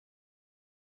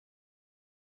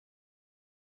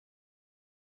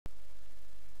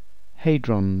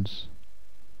Hadrons.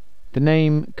 The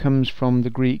name comes from the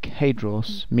Greek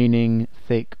hadros, meaning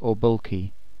thick or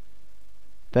bulky.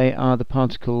 They are the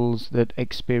particles that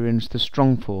experience the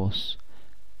strong force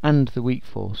and the weak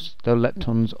force, though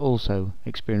leptons also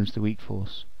experience the weak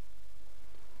force.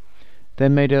 They're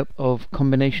made up of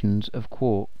combinations of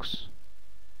quarks.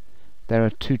 There are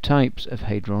two types of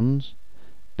hadrons,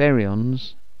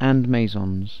 baryons and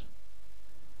mesons.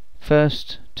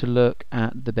 First, to look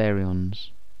at the baryons.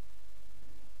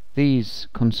 These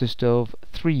consist of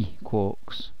 3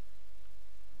 quarks.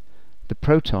 The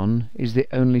proton is the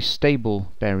only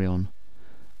stable baryon.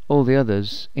 All the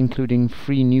others, including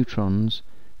free neutrons,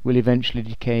 will eventually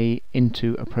decay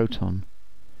into a proton.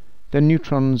 The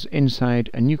neutrons inside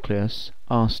a nucleus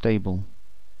are stable.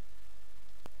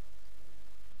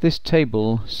 This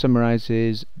table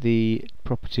summarizes the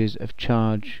properties of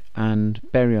charge and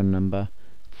baryon number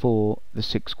for the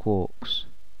 6 quarks.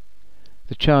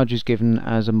 The charge is given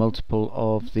as a multiple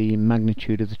of the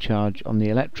magnitude of the charge on the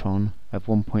electron of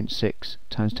 1.6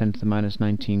 times 10 to the minus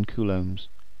 19 coulombs.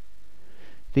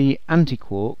 The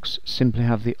antiquarks simply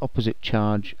have the opposite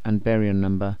charge and baryon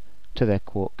number to their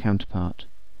quark counterpart.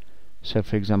 So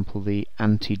for example, the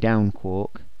anti-down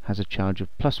quark has a charge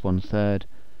of plus 1/3,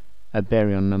 a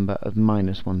baryon number of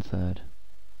minus 1/3.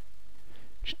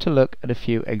 Just to look at a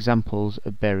few examples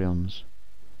of baryons.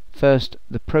 First,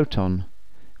 the proton,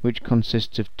 which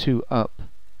consists of 2 up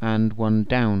and 1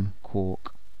 down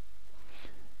quark.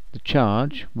 The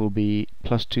charge will be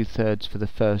plus 2/3 for the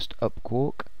first up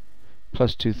quark,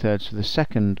 plus 2/3 for the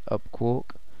second up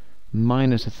quark,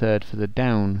 minus 1/3 for the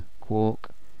down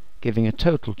quark, giving a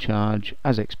total charge,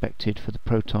 as expected, for the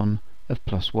proton of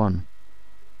plus 1.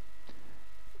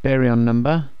 Baryon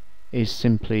number is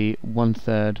simply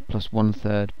 1/3 plus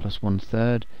 1/3 plus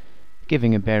 1/3,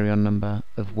 giving a baryon number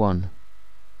of 1.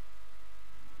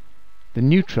 The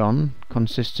neutron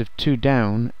consists of 2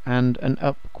 down and an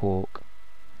up quark,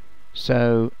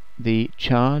 so the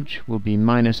charge will be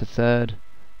minus 1/3,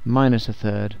 minus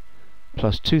 1/3,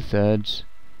 plus 2/3,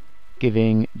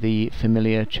 giving the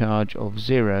familiar charge of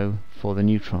 0 for the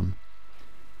neutron.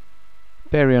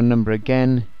 Baryon number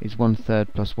again is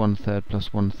 1/3 plus 1/3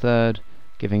 plus 1/3,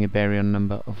 giving a baryon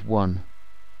number of 1.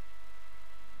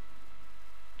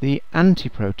 The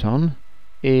antiproton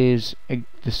is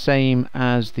the same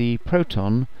as the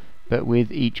proton, but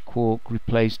with each quark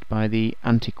replaced by the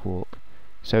antiquark,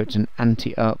 so it's an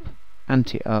anti-up,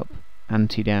 anti-up,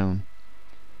 anti-down.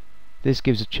 This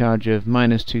gives a charge of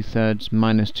minus 2/3,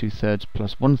 minus 2/3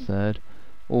 plus 1/3,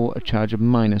 or a charge of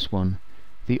minus 1,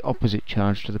 the opposite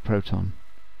charge to the proton.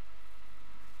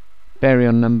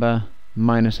 Baryon number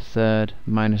minus 1/3,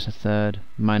 minus 1/3,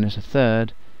 minus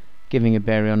 1/3, giving a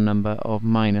baryon number of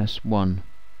minus 1.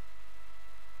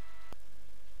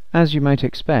 As you might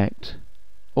expect,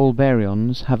 all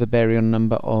baryons have a baryon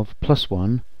number of plus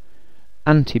 1,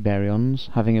 antibaryons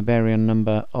having a baryon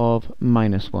number of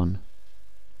minus 1.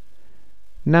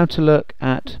 Now to look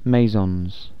at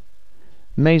mesons.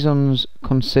 Mesons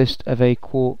consist of a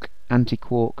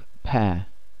quark-antiquark pair.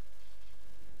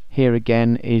 Here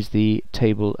again is the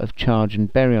table of charge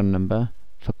and baryon number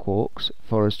for quarks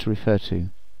for us to refer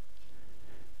to.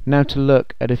 Now to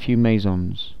look at a few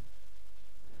mesons.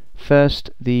 First,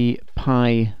 the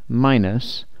pi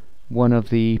minus, one of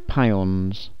the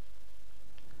pions.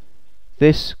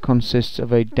 This consists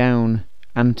of a down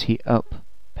anti-up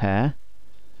pair,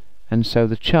 and so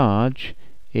the charge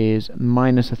is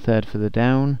minus 1/3 for the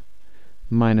down,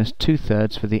 minus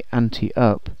 2/3 for the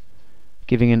anti-up,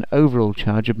 giving an overall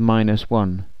charge of minus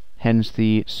 1, hence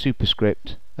the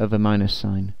superscript of a minus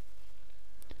sign.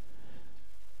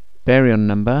 Baryon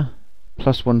number,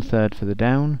 plus 1/3 for the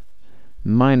down,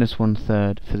 minus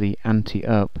 1/3 for the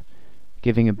anti-up,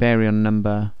 giving a baryon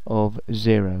number of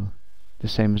 0, the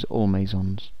same as all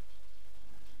mesons.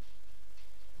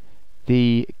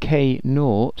 The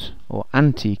K0, or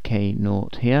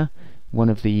anti-K0 here, one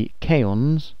of the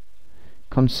kaons,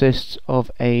 consists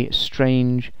of a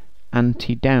strange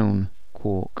anti-down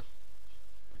quark.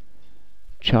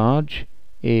 Charge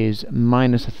is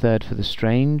minus 1/3 for the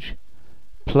strange,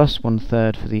 plus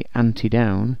 1/3 for the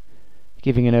anti-down,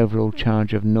 giving an overall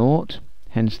charge of 0,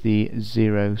 hence the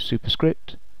 0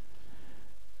 superscript,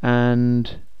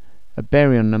 and a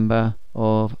baryon number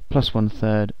of plus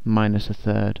 1/3, minus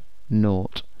 1/3, 0,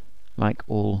 like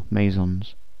all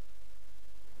mesons.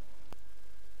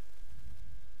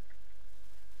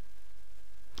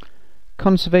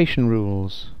 Conservation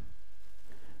rules.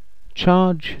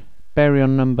 Charge,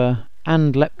 baryon number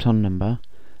and lepton number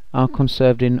are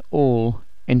conserved in all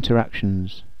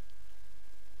interactions.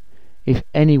 If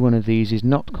any one of these is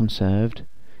not conserved,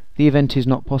 the event is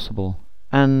not possible,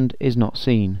 and is not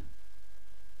seen.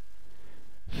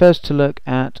 First, to look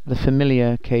at the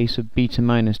familiar case of beta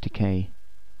minus decay,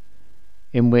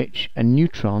 in which a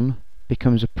neutron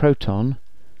becomes a proton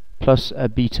plus a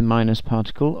beta minus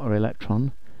particle or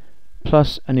electron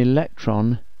plus an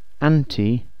electron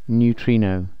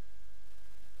anti-neutrino.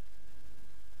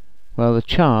 Well, the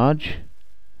charge,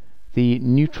 the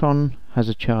neutron has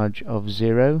a charge of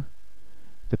 0,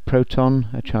 the proton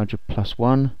a charge of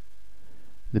 +1,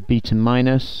 the beta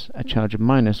minus a charge of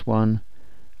 -1,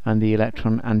 and the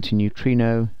electron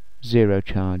antineutrino 0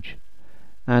 charge,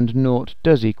 and naught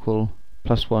does equal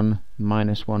 +1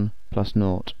 -1 plus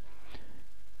naught.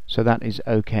 So that is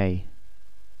okay.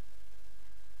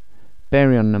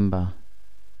 Baryon number.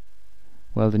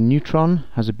 Well, the neutron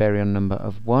has a baryon number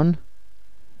of 1,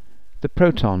 the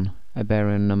proton a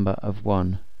baryon number of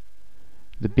 1,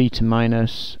 the beta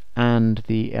minus and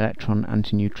the electron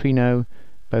antineutrino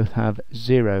both have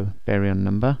 0 baryon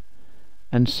number,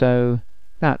 and so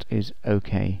that is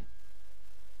okay.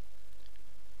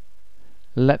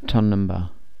 Lepton number.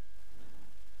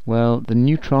 Well, the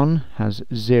neutron has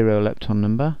 0 lepton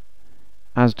number,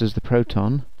 as does the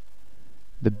proton.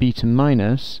 The beta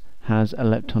minus has a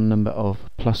lepton number of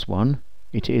 +1,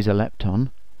 it is a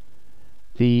lepton.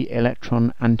 The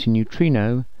electron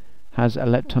antineutrino has a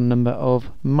lepton number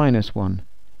of -1,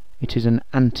 it is an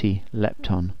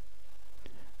anti-lepton.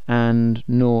 And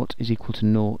naught is equal to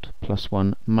naught plus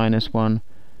 1 minus 1,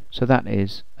 so that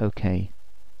is okay.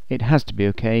 It has to be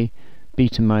okay.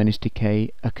 Beta minus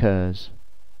decay occurs.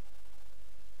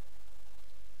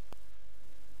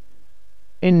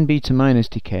 In beta minus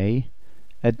decay,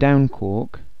 a down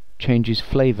quark changes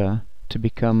flavour to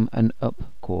become an up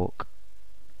quark.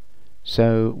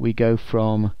 So we go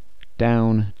from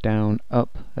down, down,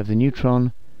 up of the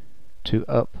neutron to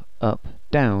up, up,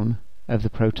 down of the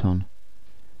proton.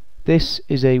 This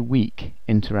is a weak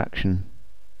interaction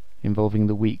involving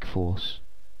the weak force.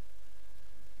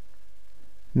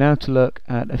 Now to look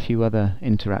at a few other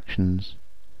interactions.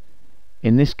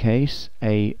 In this case,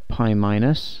 a pi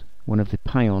minus, one of the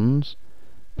pions,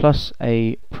 plus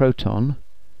a proton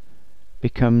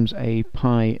becomes a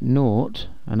pi naught,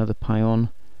 another pion,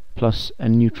 plus a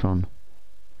neutron.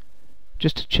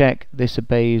 Just to check, this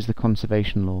obeys the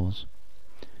conservation laws.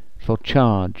 For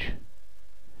charge,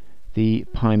 the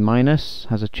pi minus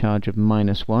has a charge of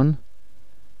 -1,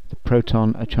 the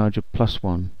proton a charge of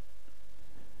 +1,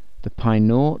 the pi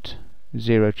naught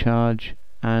 0 charge,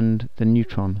 and the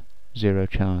neutron 0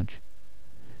 charge.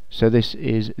 So this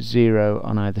is 0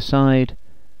 on either side,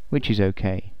 which is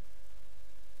okay.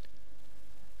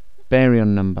 Baryon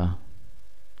number.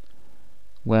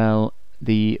 Well,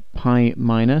 the pi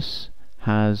minus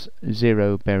has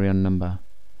 0 baryon number,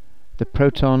 the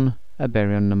proton a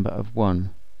baryon number of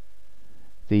 1,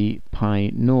 the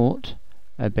pi naught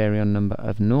a baryon number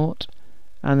of 0,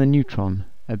 and the neutron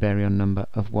a baryon number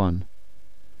of 1.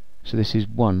 So this is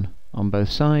 1 on both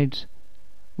sides,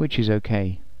 which is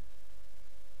okay.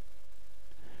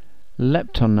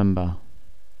 Lepton number.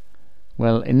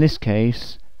 Well, in this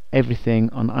case, everything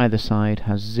on either side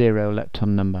has 0 lepton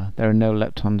number. There are no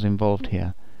leptons involved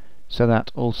here, so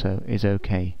that also is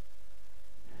okay.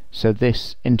 So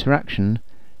this interaction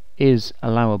is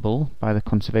allowable by the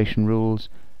conservation rules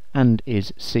and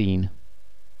is seen.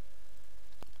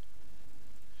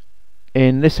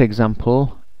 In this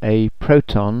example, a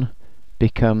proton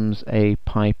becomes a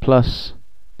pi plus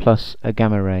plus a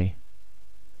gamma ray.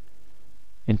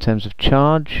 In terms of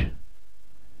charge,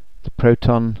 the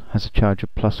proton has a charge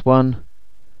of +1,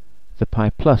 the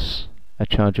pi plus a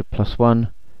charge of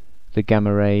 +1, the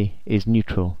gamma ray is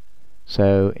neutral,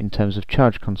 so in terms of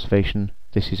charge conservation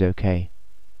this is okay.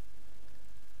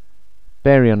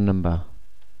 Baryon number.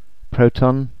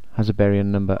 Proton has a baryon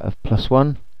number of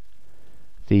 +1,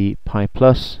 the pi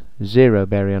plus 0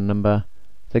 baryon number,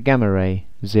 the gamma ray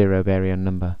 0 baryon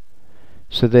number.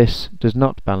 So this does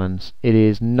not balance, it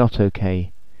is not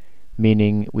okay,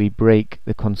 meaning we break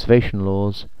the conservation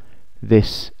laws.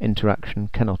 This interaction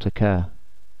cannot occur.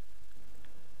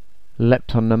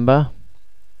 Lepton number.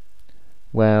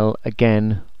 Well,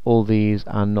 again, all these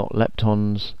are not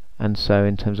leptons, and so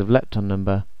in terms of lepton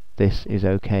number this is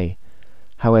okay.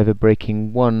 However,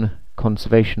 breaking one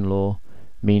conservation law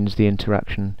means the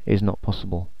interaction is not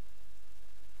possible.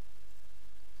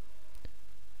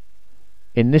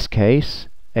 In this case,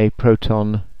 a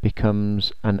proton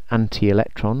becomes an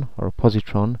anti-electron or a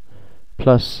positron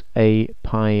plus a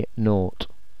pi naught.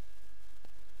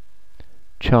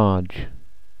 Charge.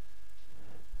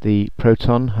 The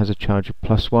proton has a charge of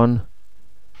 +1,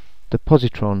 the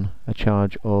positron a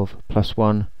charge of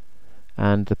 +1,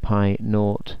 and the pi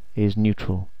naught is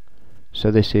neutral.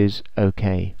 so this is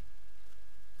OK.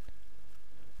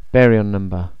 Baryon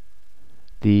number.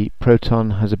 The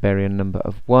proton has a baryon number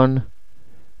of 1,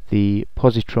 the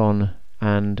positron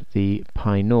and the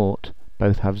pi naught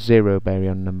both have 0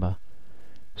 baryon number,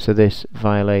 so this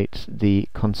violates the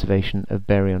conservation of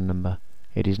baryon number.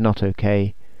 It is not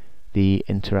OK, the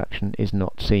interaction is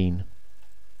not seen.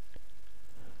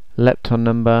 Lepton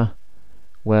number.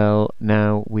 Well,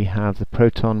 now we have the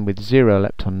proton with 0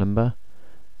 lepton number.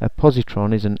 A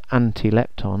positron is an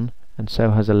anti-lepton and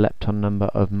so has a lepton number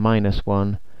of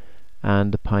 -1,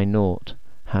 and the pi naught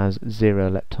has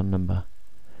 0 lepton number.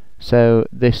 So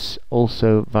this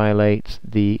also violates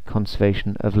the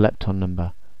conservation of lepton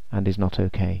number and is not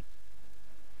OK.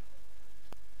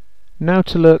 Now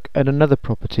to look at another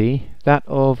property, that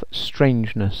of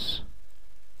strangeness.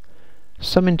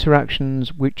 Some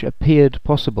interactions which appeared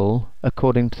possible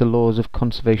according to the laws of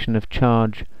conservation of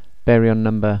charge, baryon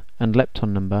number and lepton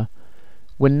number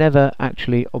were never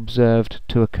actually observed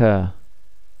to occur.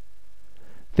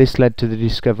 This led to the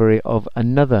discovery of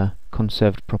another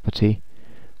conserved property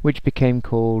which became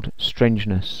called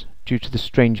strangeness due to the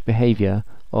strange behaviour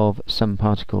of some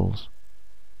particles.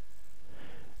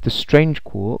 The strange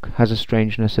quark has a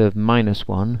strangeness of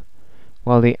 -1,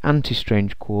 while the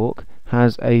anti-strange quark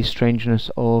has a strangeness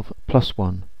of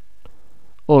 +1.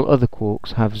 All other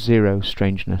quarks have 0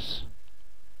 strangeness.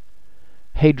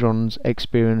 Hadrons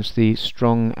experience the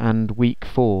strong and weak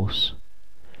force.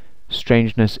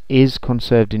 Strangeness is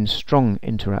conserved in strong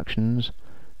interactions,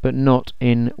 but not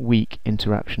in weak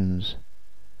interactions.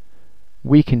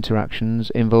 Weak interactions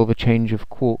involve a change of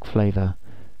quark flavour,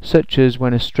 such as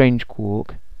when a strange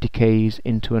quark decays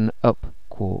into an up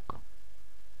quark.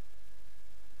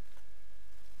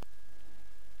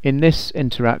 In this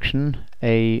interaction,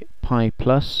 a pi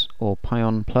plus or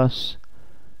pion plus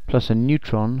a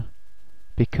neutron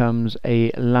becomes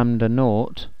a lambda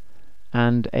naught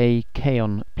and a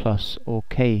kaon plus or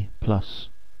k plus.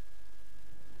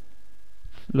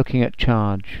 Looking at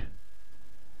charge,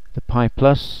 the pi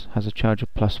plus has a charge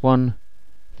of +1,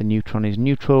 the neutron is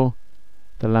neutral,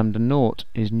 the lambda naught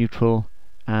is neutral,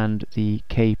 and the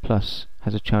k plus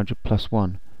has a charge of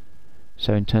 +1.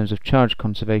 So in terms of charge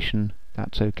conservation,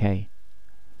 that's OK.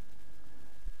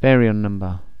 Baryon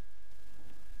number.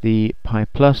 The pi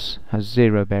plus has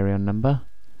 0 baryon number,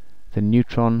 the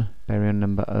neutron baryon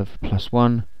number of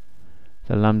 +1,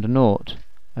 the lambda naught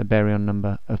a baryon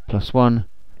number of +1,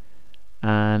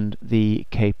 and the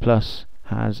k plus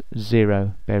has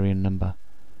 0 baryon number.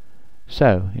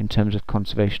 So in terms of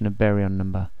conservation of baryon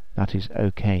number, that is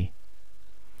OK.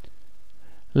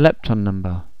 Lepton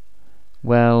number.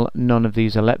 Well, none of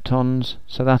these are leptons,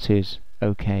 so that is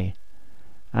OK.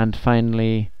 And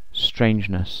finally,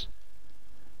 strangeness.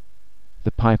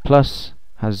 The pi plus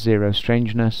has 0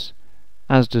 strangeness,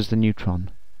 as does the neutron.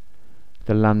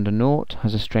 The lambda naught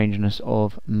has a strangeness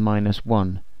of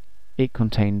 -1. It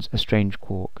contains a strange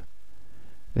quark.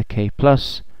 The k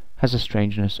plus has a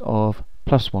strangeness of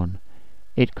 +1.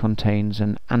 It contains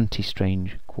an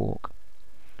anti-strange quark.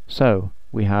 So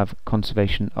we have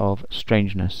conservation of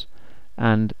strangeness,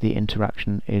 and the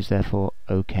interaction is therefore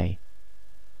OK.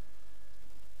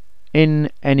 In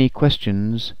any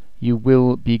questions, you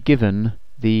will be given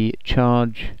the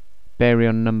charge,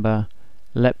 baryon number,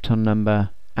 lepton number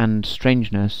and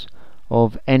strangeness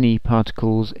of any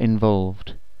particles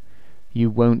involved. You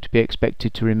won't be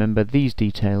expected to remember these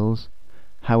details,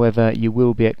 however you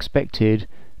will be expected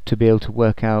to be able to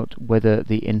work out whether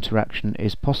the interaction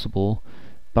is possible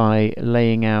by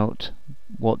laying out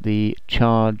what the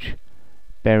charge,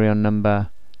 baryon number,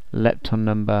 lepton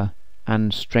number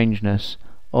and strangeness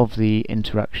of the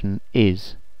interaction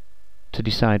is, to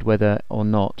decide whether or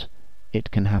not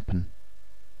it can happen.